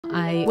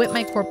I quit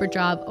my corporate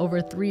job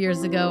over 3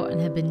 years ago and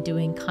have been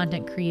doing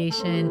content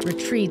creation,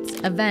 retreats,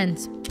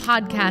 events,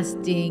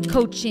 podcasting,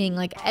 coaching,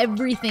 like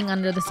everything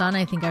under the sun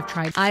I think I've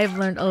tried. I've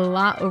learned a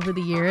lot over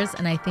the years,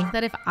 and I think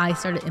that if I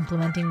started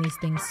implementing these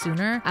things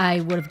sooner,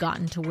 I would have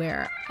gotten to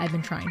where I've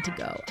been trying to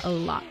go a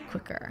lot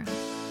quicker.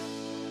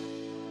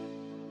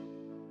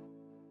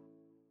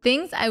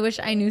 Things I wish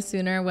I knew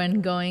sooner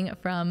when going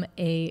from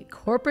a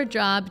corporate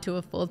job to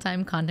a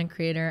full-time content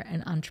creator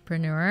and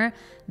entrepreneur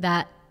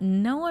that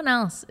no one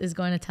else is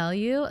going to tell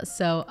you,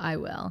 so I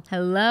will.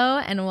 Hello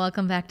and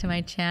welcome back to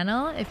my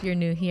channel. If you're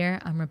new here,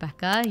 I'm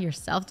Rebecca, your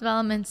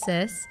self-development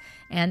sis,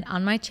 and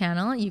on my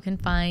channel you can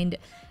find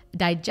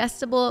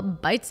digestible,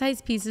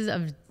 bite-sized pieces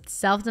of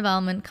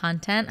self-development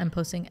content. I'm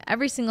posting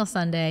every single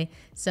Sunday,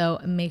 so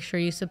make sure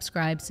you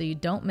subscribe so you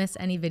don't miss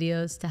any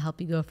videos to help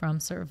you go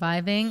from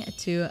surviving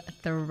to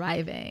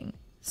thriving.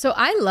 So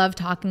I love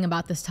talking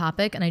about this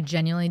topic, and I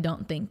genuinely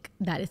don't think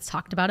that it's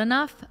talked about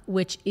enough,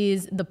 which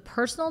is the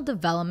personal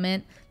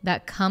development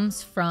that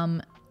comes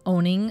from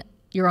owning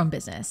your own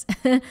business.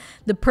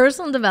 The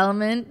personal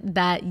development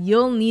that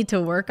you'll need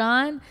to work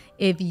on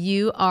if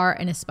you are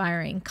an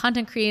aspiring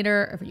content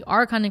creator, if you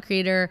are a content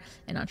creator,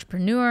 an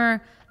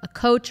entrepreneur, a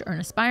coach, or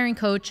an aspiring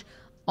coach.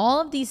 All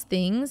of these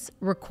things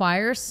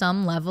require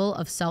some level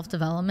of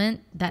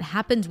self-development that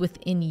happens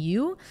within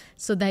you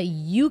so that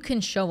you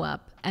can show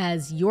up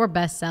as your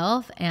best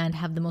self and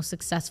have the most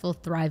successful,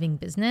 thriving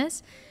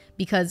business.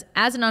 Because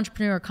as an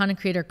entrepreneur, content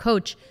creator,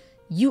 coach,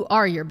 you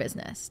are your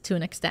business to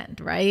an extent,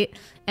 right?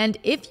 And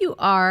if you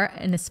are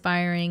an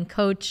aspiring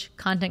coach,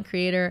 content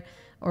creator,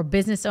 or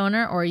business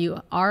owner, or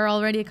you are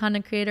already a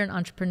content creator and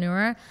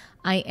entrepreneur,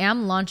 I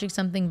am launching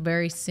something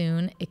very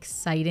soon,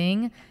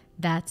 exciting,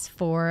 that's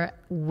for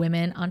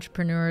women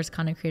entrepreneurs,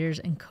 content creators,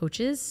 and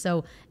coaches.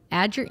 So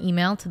add your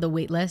email to the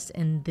waitlist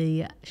in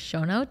the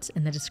show notes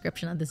in the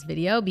description of this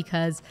video,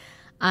 because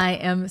I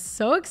am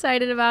so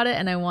excited about it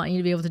and I want you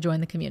to be able to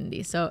join the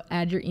community. So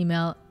add your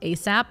email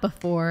ASAP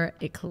before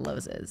it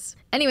closes.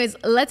 Anyways,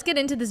 let's get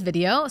into this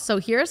video. So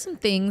here are some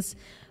things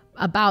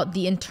about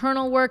the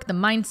internal work, the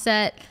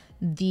mindset,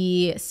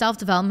 the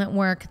self-development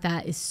work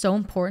that is so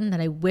important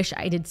that I wish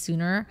I did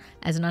sooner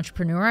as an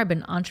entrepreneur. I've been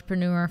an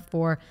entrepreneur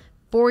for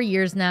 4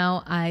 years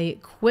now. I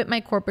quit my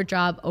corporate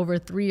job over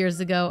 3 years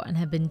ago and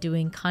have been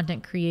doing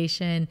content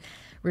creation,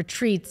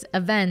 retreats,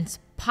 events,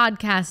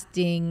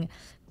 podcasting,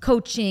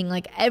 coaching,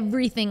 like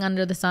everything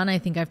under the sun. I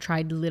think I've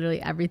tried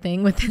literally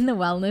everything within the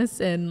wellness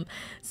and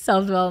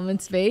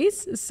self-development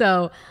space.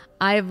 So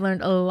I've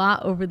learned a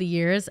lot over the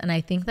years, and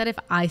I think that if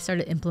I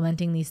started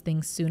implementing these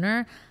things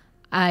sooner,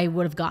 I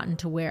would have gotten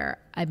to where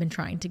I've been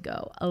trying to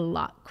go a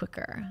lot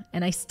quicker.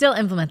 And I still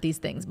implement these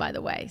things, by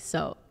the way.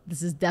 So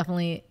this is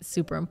definitely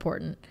super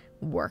important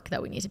work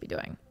that we need to be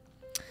doing.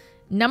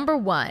 Number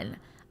one,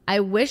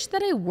 I wish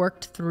that I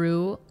worked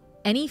through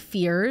any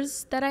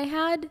fears that I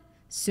had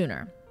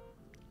sooner.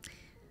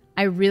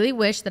 I really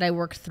wish that I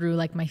worked through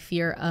like my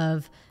fear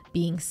of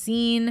being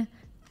seen,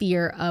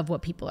 fear of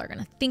what people are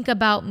going to think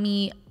about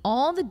me,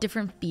 all the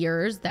different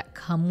fears that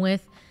come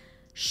with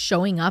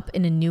showing up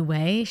in a new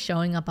way,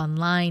 showing up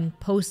online,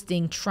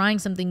 posting, trying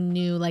something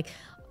new. Like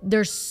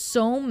there's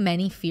so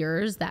many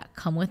fears that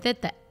come with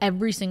it that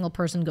every single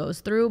person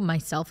goes through,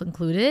 myself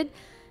included.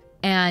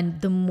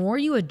 And the more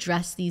you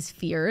address these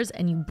fears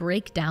and you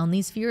break down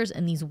these fears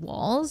and these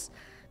walls,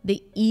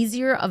 the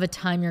easier of a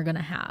time you're going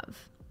to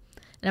have.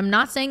 And I'm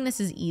not saying this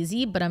is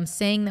easy, but I'm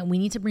saying that we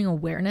need to bring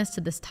awareness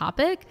to this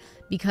topic,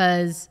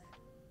 because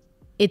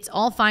it's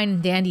all fine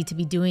and dandy to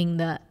be doing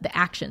the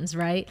actions,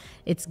 right?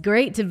 It's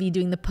great to be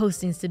doing the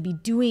postings, to be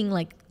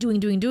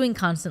doing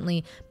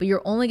constantly, but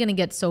you're only going to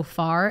get so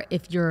far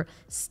if you're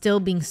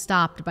still being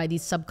stopped by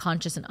these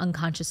subconscious and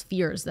unconscious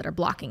fears that are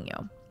blocking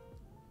you.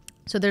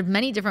 So there are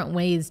many different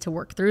ways to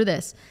work through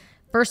this.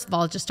 First of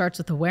all, it just starts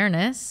with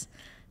awareness.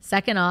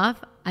 Second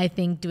off, I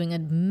think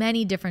doing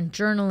many different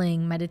journaling,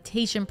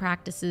 meditation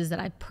practices that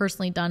I've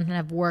personally done and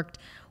have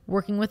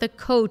working with a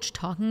coach,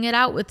 talking it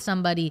out with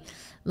somebody,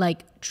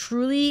 like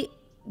truly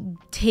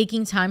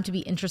taking time to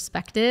be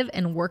introspective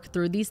and work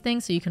through these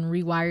things so you can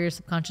rewire your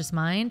subconscious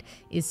mind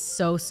is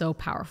so, so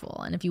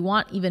powerful. And if you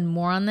want even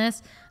more on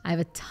this, I have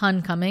a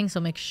ton coming, so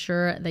make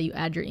sure that you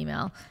add your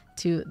email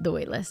to the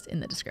waitlist in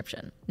the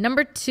description.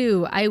 Number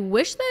two, I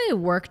wish that I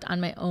worked on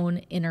my own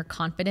inner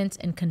confidence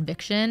and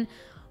conviction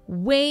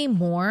way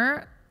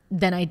more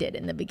than I did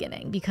in the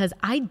beginning, because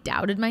I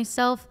doubted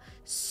myself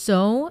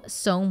so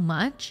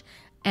much.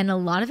 And a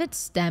lot of it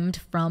stemmed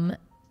from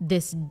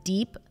this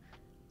deep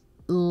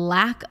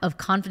lack of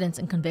confidence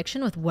and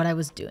conviction with what I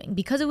was doing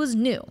because it was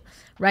new,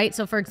 right?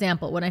 So for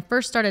example, when I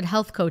first started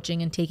health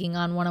coaching and taking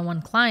on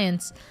one-on-one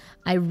clients,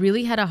 I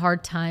really had a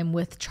hard time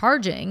with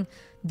charging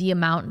the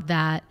amount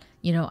that,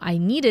 I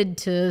needed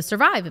to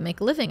survive and make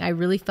a living. I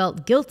really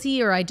felt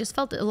guilty, or I just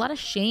felt a lot of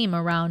shame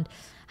around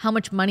how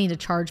much money to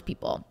charge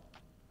people.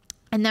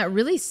 And that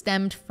really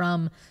stemmed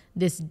from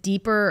this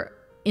deeper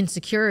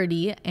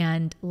insecurity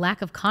and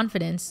lack of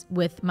confidence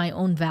with my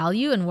own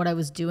value and what I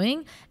was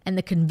doing and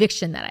the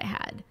conviction that I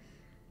had.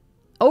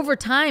 over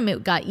time,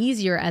 it got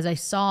easier as I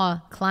saw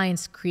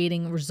clients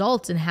creating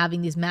results and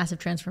having these massive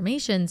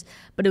transformations.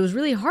 But it was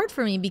really hard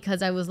for me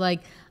because I was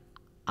like,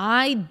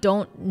 I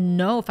don't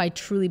know if I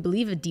truly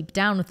believe it deep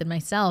down within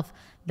myself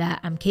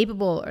that I'm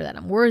capable or that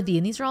I'm worthy.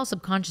 And these are all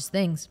subconscious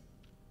things.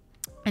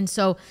 And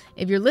so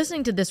if you're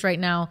listening to this right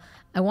now,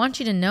 I want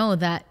you to know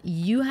that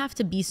you have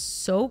to be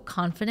so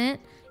confident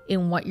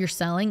in what you're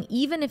selling,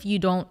 even if you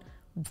don't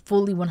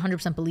fully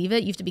 100% believe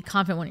it. You have to be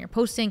confident when you're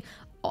posting.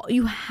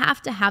 You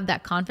have to have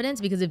that confidence,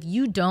 because if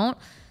you don't,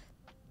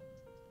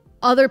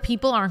 other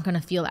people aren't going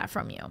to feel that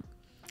from you.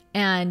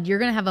 And you're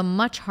going to have a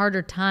much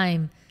harder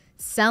time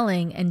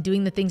selling and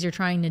doing the things you're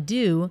trying to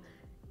do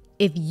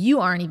if you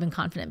aren't even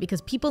confident,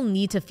 because people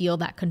need to feel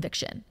that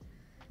conviction.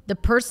 The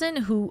person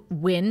who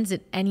wins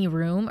in any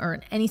room or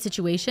in any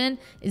situation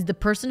is the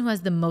person who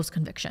has the most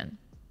conviction.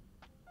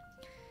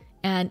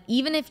 And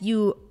even if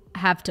you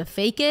have to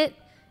fake it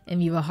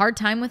and you have a hard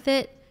time with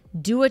it,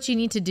 do what you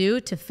need to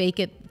do to fake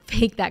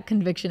that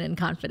conviction and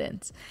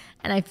confidence.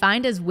 And I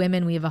find as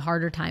women, we have a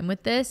harder time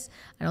with this.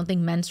 I don't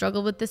think men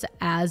struggle with this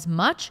as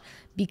much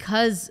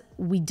because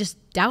we just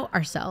doubt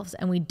ourselves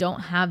and we don't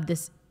have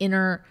this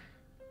inner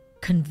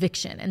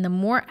conviction. And the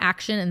more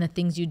action and the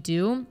things you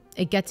do,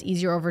 it gets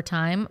easier over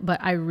time. But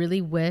I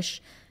really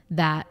wish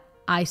that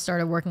I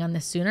started working on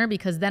this sooner,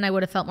 because then I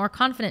would have felt more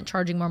confident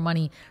charging more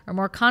money, or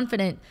more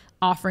confident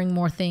offering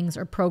more things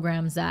or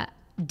programs that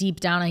deep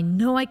down I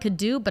know I could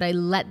do, but I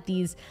let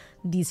these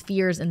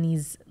fears and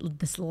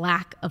this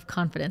lack of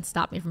confidence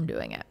stop me from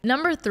doing it.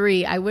 Number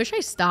 3, I wish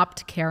I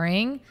stopped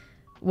caring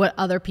what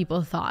other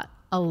people thought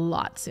a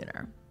lot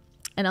sooner.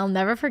 And I'll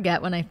never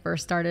forget when I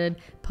first started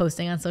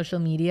posting on social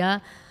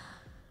media,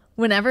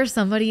 whenever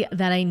somebody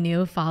that I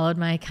knew followed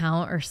my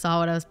account or saw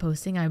what I was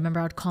posting, I remember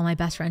I would call my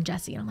best friend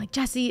Jessie and I'm like,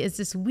 Jessie, is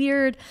this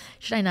weird?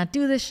 Should I not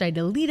do this? Should I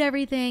delete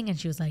everything? And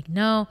she was like,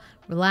 no,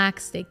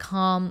 relax, stay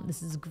calm.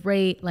 This is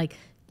great. Like,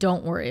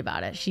 don't worry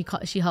about it.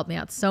 She helped me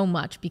out so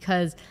much,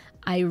 because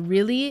I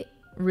really,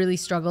 really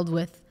struggled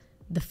with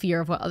the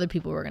fear of what other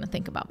people were going to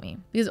think about me.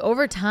 Because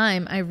over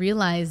time, I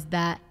realized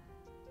that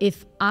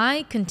if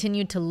I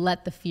continued to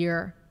let the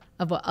fear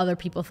of what other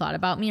people thought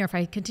about me, or if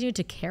I continued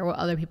to care what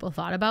other people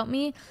thought about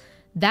me,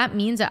 that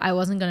means that I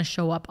wasn't going to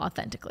show up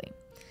authentically.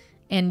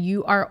 And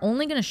you are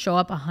only going to show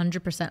up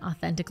 100%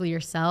 authentically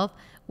yourself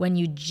when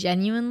you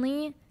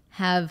genuinely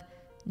have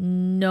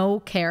no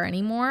care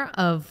anymore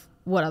of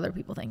what other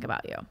people think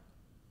about you.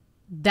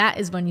 That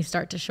is when you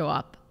start to show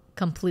up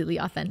completely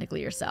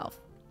authentically yourself.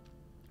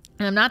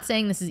 And I'm not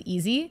saying this is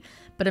easy,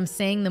 but I'm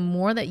saying the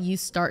more that you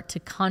start to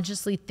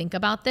consciously think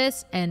about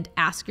this and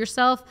ask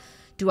yourself,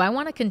 do I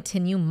want to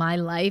continue my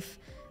life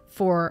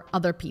for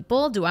other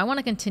people? Do I want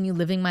to continue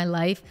living my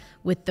life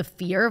with the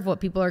fear of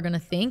what people are going to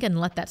think and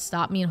let that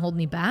stop me and hold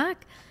me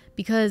back?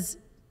 Because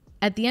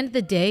at the end of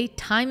the day,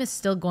 time is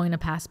still going to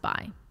pass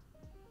by.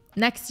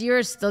 Next year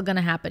is still going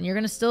to happen. You're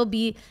going to still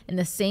be in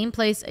the same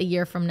place a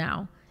year from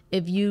now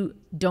if you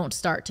don't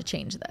start to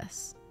change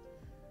this.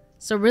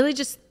 So really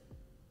just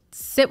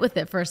sit with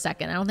it for a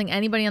second. I don't think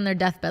anybody on their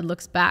deathbed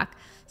looks back.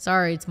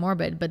 Sorry, it's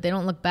morbid, but they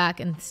don't look back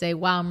and say,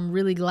 wow, I'm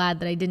really glad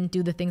that I didn't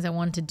do the things I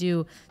wanted to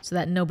do so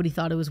that nobody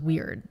thought it was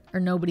weird,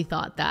 or nobody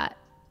thought that,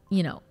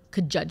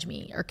 could judge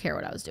me or care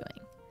what I was doing.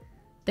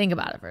 Think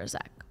about it for a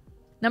sec.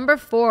 Number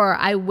 4,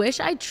 I wish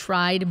I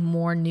tried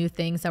more new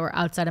things that were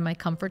outside of my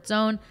comfort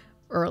zone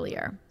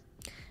earlier.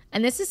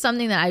 And this is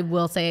something that I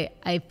will say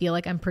I feel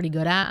like I'm pretty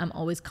good at. I'm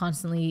always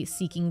constantly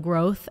seeking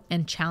growth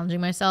and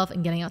challenging myself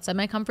and getting outside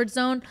my comfort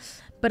zone.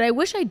 But I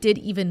wish I did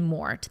even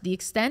more, to the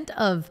extent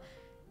of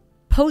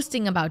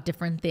posting about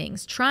different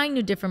things, trying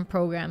new different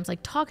programs, like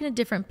talking to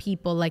different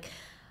people, like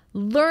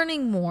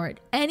learning more.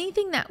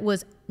 Anything that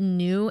was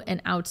new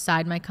and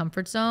outside my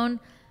comfort zone,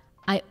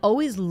 I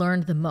always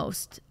learned the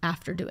most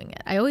after doing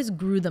it. I always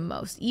grew the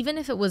most, even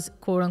if it was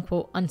quote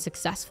unquote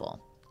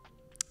unsuccessful.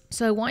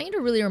 So I want you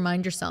to really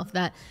remind yourself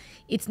that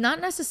it's not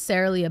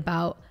necessarily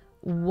about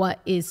what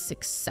is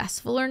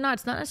successful or not.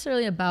 It's not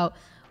necessarily about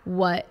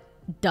what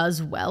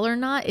does well or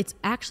not. It's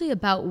actually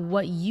about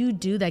what you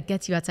do that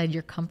gets you outside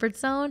your comfort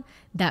zone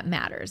that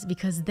matters,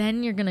 because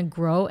then you're going to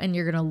grow and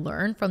you're going to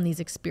learn from these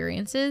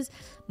experiences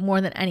more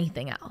than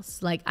anything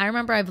else. Like, I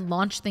remember I've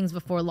launched things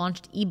before,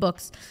 launched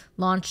ebooks,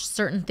 launched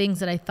certain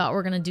things that I thought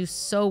were going to do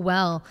so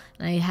well.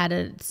 And I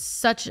had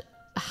such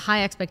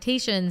high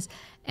expectations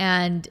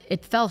and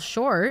it fell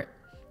short,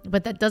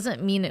 but that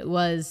doesn't mean it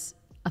was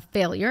a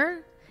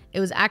failure. It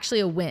was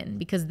actually a win,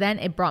 because then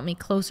it brought me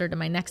closer to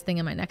my next thing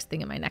and my next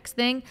thing and my next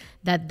thing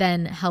that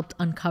then helped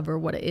uncover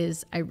what it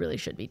is I really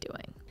should be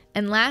doing.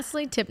 And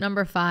lastly, tip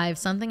number 5,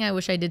 something I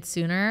wish I did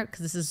sooner,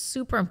 because this is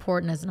super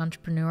important as an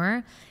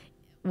entrepreneur,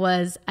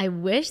 was I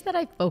wish that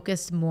I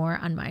focused more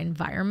on my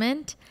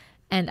environment,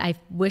 and I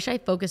wish I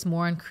focused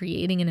more on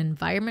creating an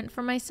environment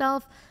for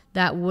myself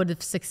that would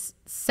have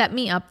set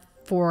me up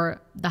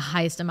for the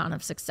highest amount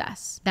of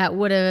success, that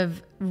would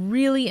have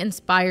really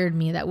inspired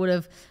me, that would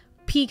have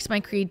piqued my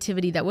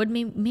creativity, that would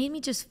made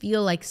me just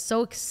feel like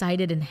so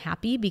excited and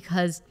happy,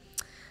 because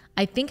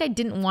I think I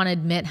didn't want to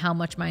admit how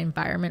much my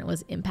environment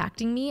was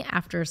impacting me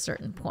after a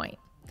certain point.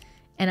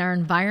 And our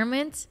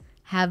environments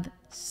have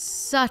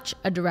such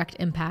a direct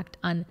impact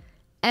on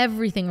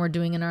everything we're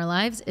doing in our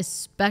lives,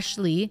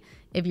 especially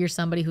if you're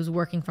somebody who's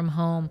working from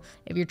home,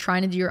 if you're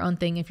trying to do your own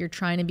thing, if you're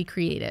trying to be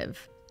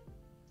creative.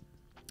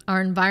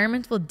 Our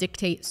environment will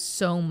dictate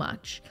so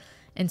much.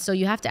 And so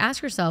you have to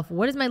ask yourself,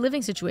 what is my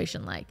living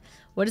situation like?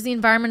 What is the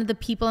environment of the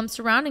people I'm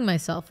surrounding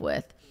myself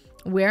with?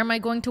 Where am I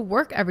going to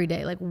work every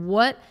day? Like,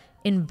 what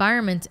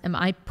environment am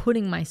I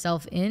putting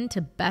myself in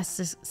to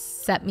best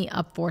set me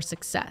up for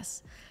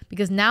success?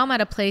 Because now I'm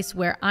at a place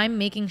where I'm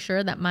making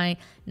sure that my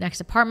next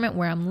apartment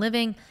where I'm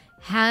living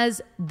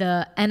has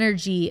the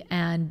energy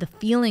and the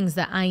feelings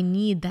that I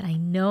need, that I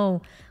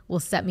know will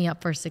set me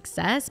up for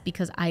success,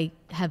 because I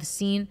have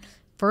seen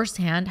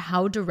firsthand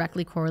how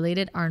directly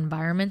correlated our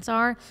environments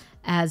are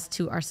as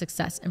to our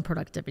success and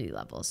productivity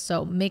levels.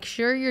 So make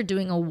sure you're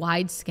doing a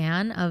wide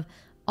scan of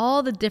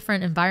all the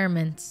different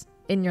environments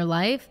in your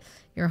life,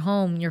 your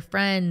home, your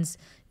friends,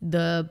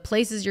 the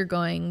places you're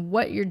going,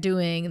 what you're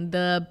doing,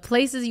 the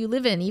places you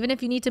live in. Even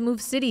if you need to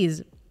move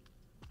cities,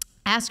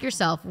 ask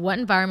yourself, what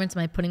environments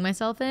am I putting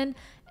myself in,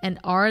 and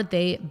are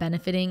they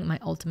benefiting my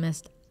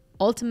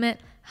ultimate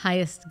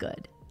highest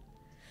good?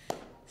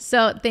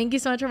 So thank you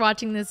so much for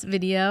watching this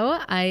video.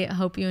 I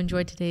hope you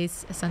enjoyed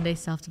today's Sunday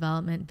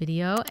self-development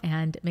video,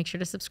 and make sure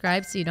to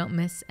subscribe so you don't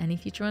miss any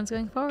future ones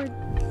going forward.